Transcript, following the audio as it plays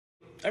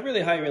I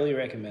really highly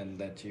recommend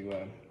that you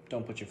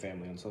don't put your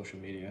family on social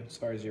media as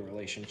far as your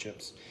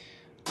relationships.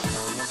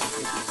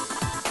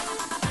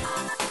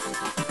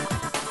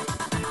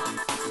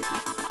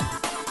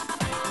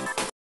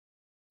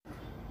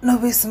 No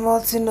be small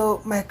thing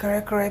o, my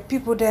correct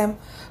people them.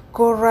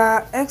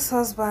 Cora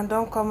ex-husband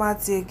don't come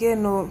out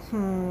again o.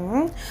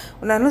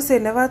 Una know say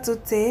never to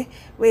tey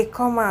wey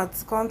come out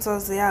come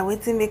talk say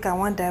wetin make I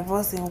wan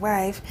divorce im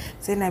wife,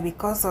 say na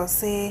because of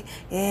say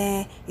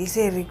he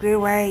say regret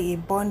why he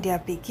born their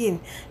pikin.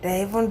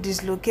 They even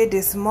dislocate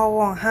the small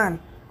one hand.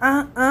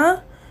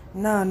 Now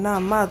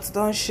mouth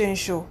don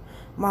change o.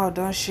 Mouth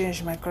don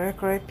change, my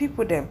correct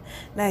people them.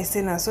 Now I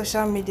say na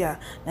social media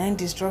na in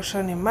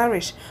destruction in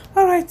marriage.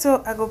 Alright,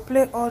 so I go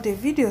play all the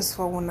videos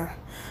for una.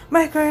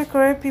 My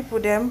correct people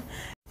them.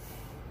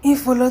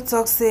 Unfollow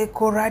talk say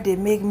Cora dey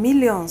make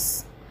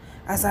millions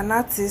as an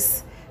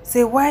artist.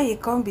 Say why he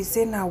can't be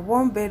say na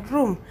 1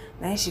 bedroom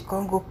na she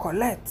can't go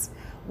collect.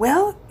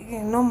 Well,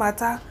 no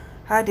matter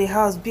how the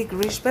house big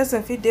reach,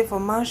 person fit dey for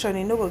mansion,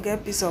 e no go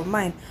get peace of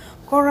mind.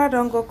 Cora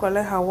don't go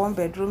collect her 1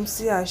 bedroom.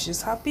 See how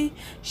she's happy.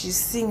 She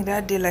sing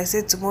that day like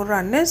say tomorrow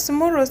and next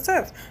tomorrow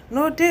self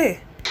no day.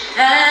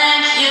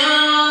 Thank you,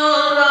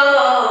 Lord.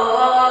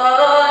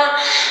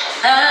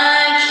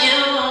 Thank you,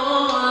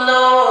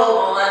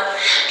 Lord.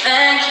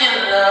 Thank you,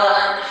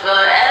 Lord,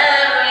 for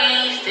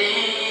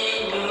everything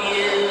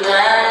you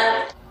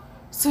have.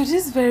 So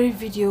this very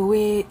video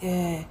where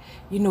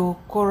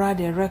Cora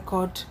the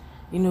record,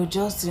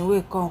 Justin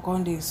wey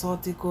come dey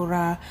insult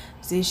Cora,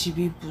 say she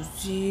be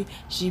pussy,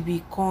 she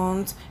be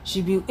cunt,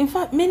 she be, in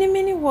fact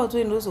many words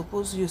wey no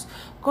suppose use.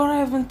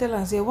 Cora even tell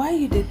am say why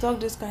you dey talk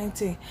this kind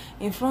thing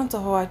in front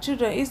of our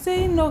children. He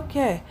say he no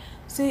care,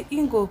 say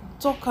he go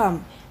talk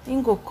am,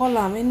 he go call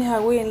am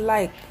anyhow wey him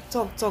like,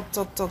 talk.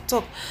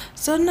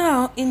 So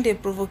now in the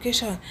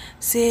provocation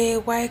say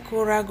why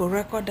Cora go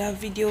record that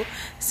video,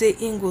 say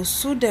he go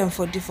sue them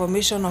for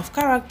defamation of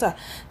character.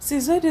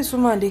 Since when this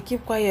woman they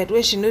keep quiet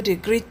wey she know the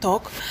great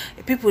talk,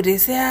 people they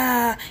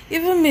say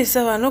even me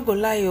sef I no go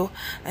lie o.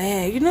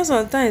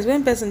 Sometimes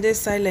when person dey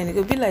silent, it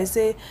go be like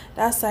say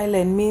that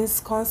silent means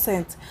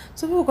consent.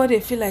 So people go they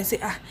feel like say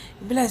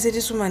it be like say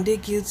this woman they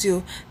guilty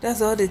o.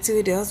 That's all the thing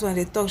with the husband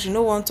they talk. She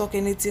no want talk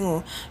anything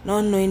o,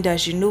 not knowing that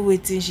she know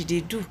wetin she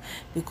dey do,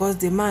 because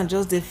the man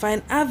just dey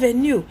find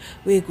avenue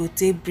where go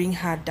take bring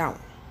her down.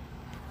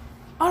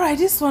 Alright,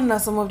 this one na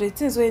some of the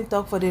things wey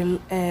talk for the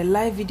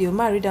live video.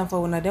 Ma read am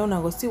for una, then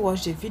una go still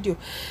watch the video.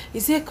 He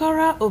say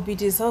Cora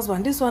Obidi's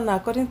husband. This one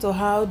according to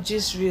how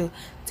Destr0yed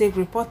take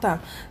report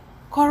am.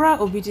 Cora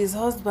Obidi's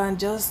husband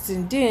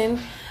Destr0yed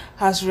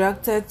has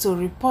reacted to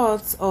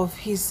reports of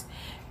his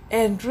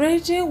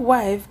enraging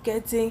wife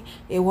getting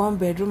a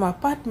 1-bedroom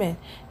apartment.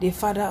 The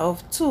father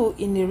of 2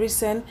 in a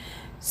recent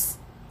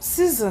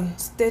season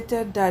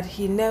stated that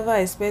he never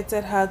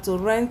expected her to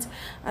rent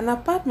an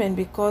apartment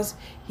because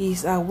he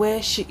is aware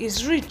she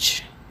is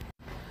rich.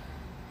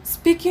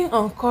 Speaking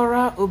on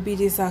Cora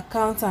Obidi's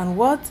account and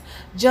what,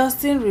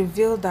 Justin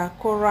revealed that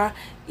Cora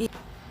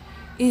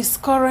is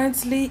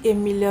currently a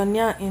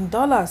millionaire in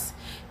dollars.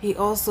 He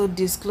also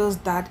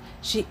disclosed that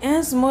she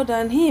earns more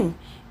than him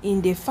in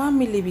the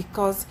family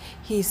because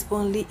he is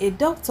only a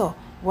doctor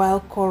while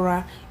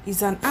Cora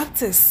is an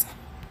actress.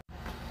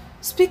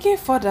 Speaking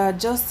further,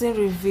 Justin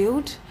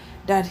revealed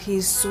that he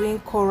is suing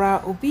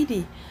Cora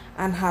Obidi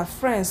and her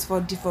friends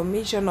for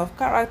defamation of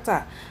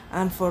character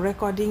and for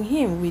recording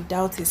him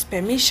without his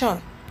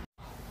permission.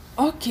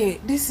 Okay,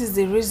 this is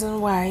the reason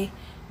why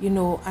I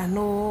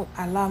know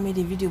allow me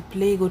the video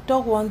play. Go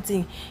talk one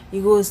thing,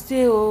 you go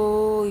stay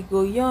you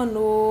go yawn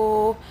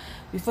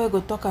before you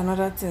go talk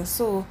another thing.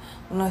 So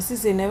when I see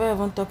they never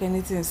even talk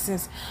anything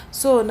since.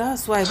 So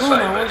that's why I don't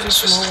want to watch this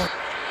small one.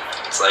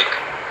 It's like,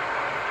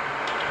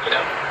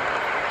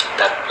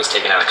 that was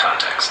taken out of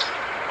context.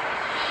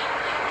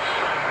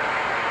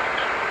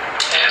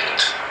 And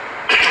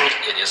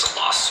it is a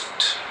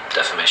lawsuit,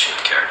 defamation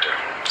of character.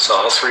 So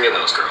all 3 of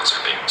those girls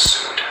are being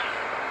sued.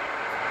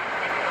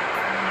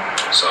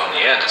 So in the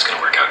end, it's going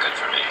to work out good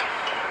for me.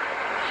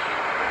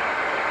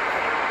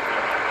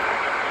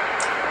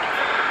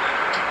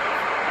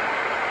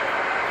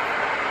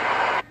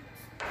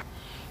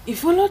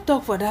 If you not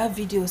talk for that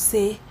video,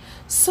 say,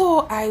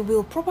 so I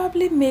will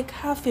probably make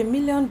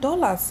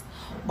 $500,000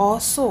 or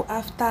so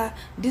after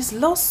this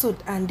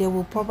lawsuit, and they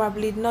will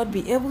probably not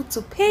be able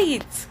to pay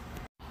it.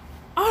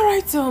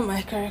 Alright, so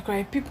my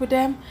correct people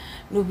them,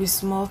 no be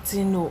small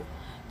thing no.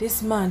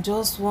 This man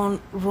just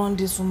want run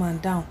this woman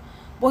down.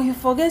 But you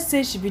forget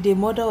say she be the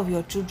mother of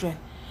your children.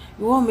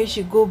 You want make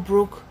she go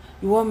broke,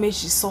 you want make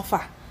she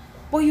suffer.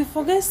 But you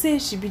forget say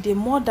she be the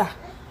mother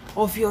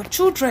of your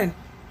children.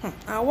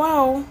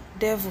 Wow,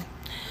 devil.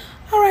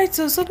 Alright,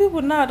 so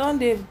people now don't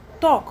they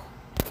talk.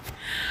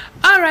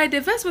 Alright,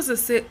 the first person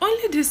say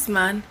only this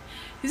man.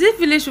 Is it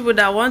village people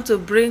that want to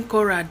bring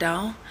Cora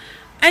down?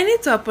 I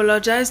need to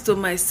apologize to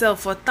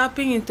myself for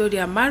tapping into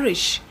their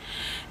marriage.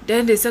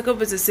 Then the second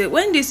person say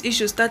when this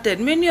issue started,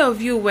 many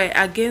of you were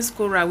against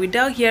Cora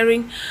without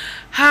hearing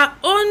her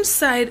own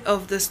side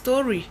of the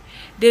story.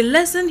 The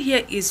lesson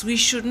here is we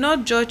should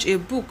not judge a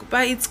book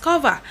by its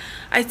cover.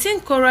 I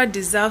think Cora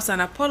deserves an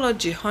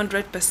apology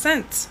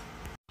 100%.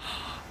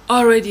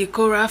 Already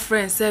Cora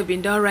friends have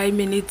been done write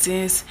many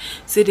things,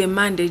 say the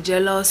man they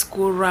jealous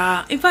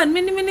Cora. In fact,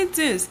 many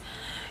things.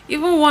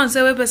 Even once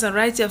a person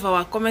write here for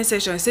our comment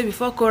section, say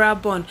before Cora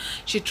born,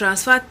 she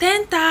transferred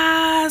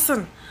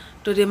 10,000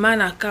 to the man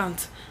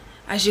account.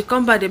 As she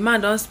come back, the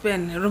man don't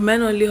spend,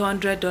 remain only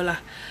 $100.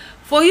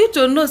 For you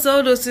to know, so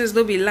all those things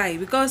don't be lie,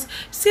 because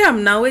see,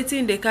 I'm now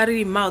waiting, they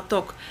carry him mouth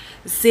talk,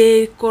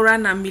 say Cora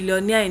na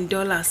millionaire in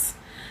dollars.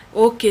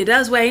 Okay,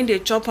 that's why in they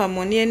chop her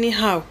money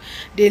anyhow.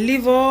 They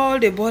leave all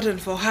the burden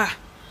for her.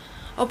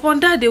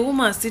 Upon that, the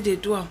woman still they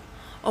do am.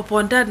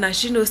 Upon that, now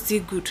she no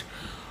still good.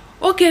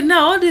 Okay,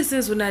 now all these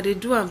things when they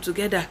do them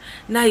together,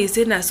 now you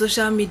say na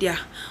social media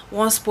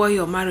won't spoil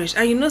your marriage,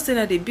 and you know say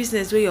na the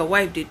business where your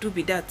wife they do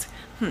be that.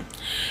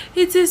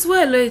 It is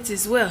well, it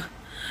is well.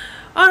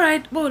 All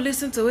right, well,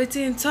 listen to it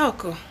in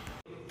talk.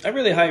 I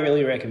really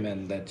highly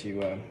recommend that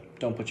you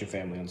don't put your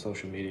family on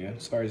social media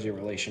as far as your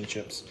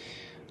relationships.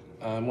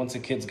 Once the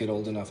kids get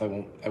old enough, I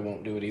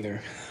won't do it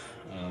either.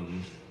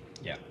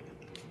 Yeah,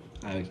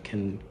 I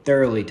can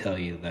thoroughly tell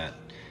you that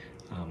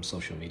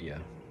social media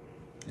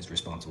is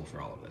responsible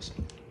for all of this.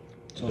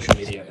 Social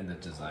media and the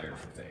desire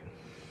for fame.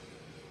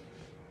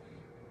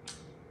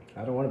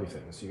 I don't want to be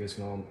famous. You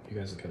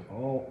guys can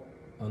all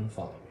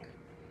unfollow me.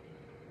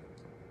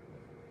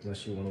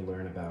 Unless you want to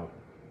learn about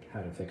how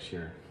to fix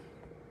your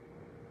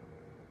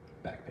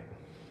back pain.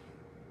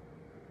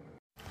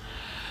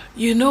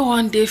 You know,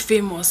 one day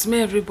famous,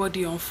 may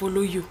everybody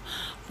unfollow you.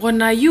 But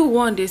now you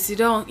one day sit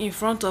down in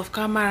front of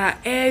camera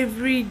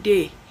every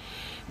day.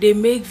 They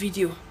make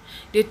video.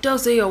 They tell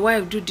say your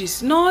wife do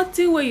this.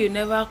 Nothing where you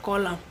never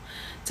call them.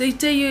 So you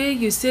tell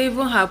you say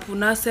even her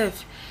puna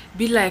self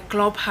be like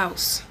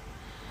Clubhouse.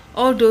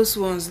 All those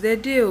ones, they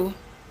do.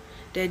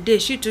 They day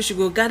she too should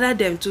go gather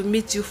them to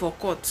meet you for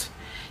court.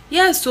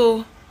 Yes,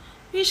 so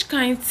which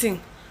kind thing?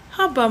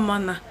 How about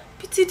manna?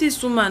 Pity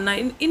this woman now.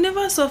 He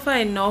never suffer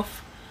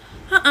enough.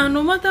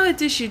 No matter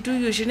what she do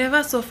you, she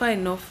never suffer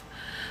enough.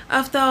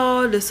 After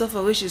all the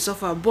suffer where she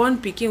suffer, born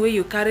picking where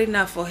you carry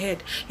now for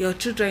head, your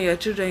children,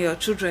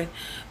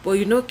 but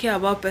you no care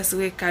about person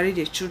where carry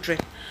the children.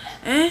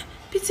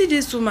 Pity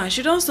this woman,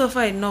 she don't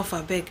suffer enough,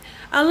 I beg.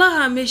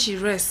 Allow her make she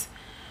rest.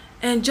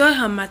 Enjoy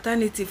her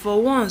maternity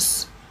for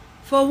once.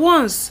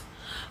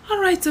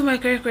 Alright, so my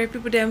correct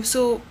people them.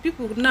 So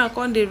people now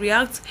come they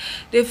react.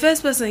 The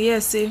first person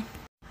here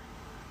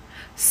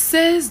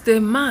says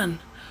the man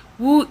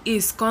who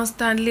is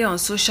constantly on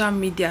social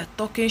media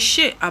talking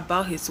shit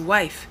about his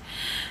wife.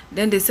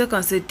 Then the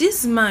second said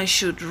this man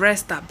should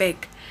rest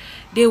abeg.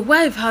 The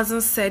wife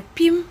hasn't said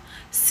pim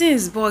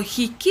since, but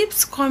he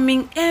keeps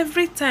coming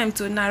every time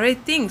to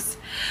narrate things.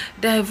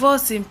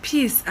 Divorce in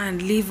peace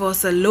and leave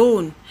us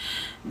alone.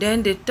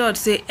 Then the third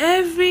say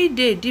every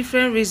day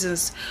different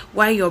reasons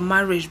why your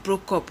marriage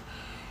broke up.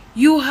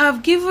 You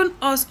have given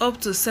us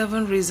up to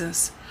 7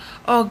 reasons.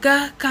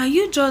 Oga, can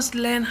you just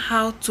learn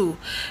how to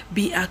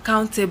be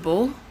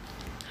accountable?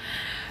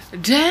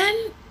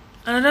 Then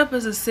another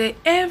person say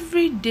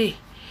every day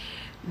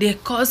the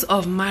cause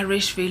of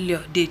marriage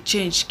failure they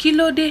change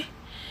kilo day.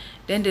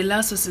 Then the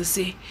last person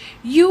say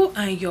you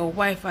and your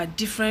wife are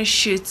different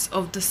shades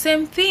of the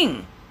same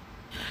thing.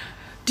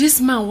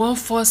 This man won't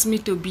force me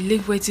to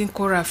believe wetin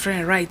Cora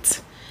friend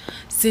right.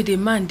 Say the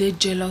man they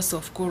jealous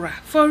of Cora.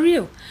 For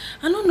real.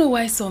 I don't know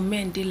why some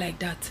men they like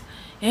that.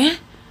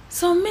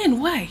 Some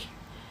men, why?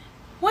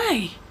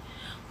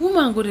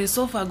 Woman go dey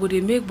suffer, go dey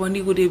make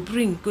money, go dey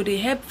bring, go dey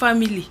help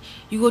family.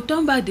 You go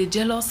turn back the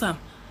jealous am.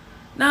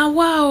 Now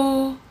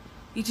wow.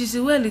 It is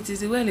well.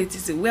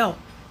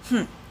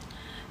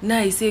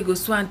 Now he say he go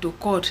swan to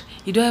court.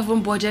 He don't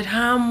even budget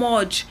how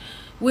much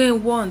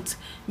when want.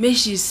 Make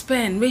she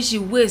spend, make she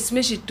waste,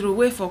 make she throw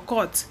away for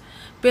court.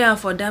 Pay her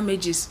for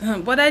damages.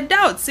 But I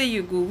doubt say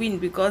you go win,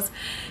 because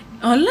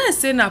unless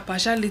say na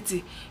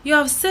partiality, you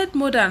have said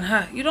more than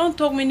her. You don't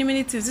talk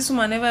many things. This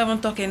woman never even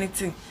talk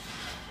anything.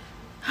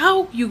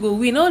 How you go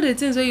win? All the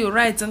things where you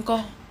write and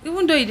call,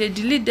 even though you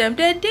delete them,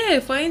 they're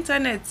there for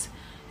internet.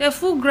 They're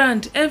full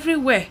ground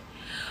everywhere.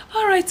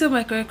 Alright, so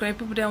my correct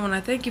people, I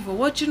wanna thank you for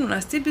watching.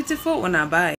 Una stay beautiful. Una bye.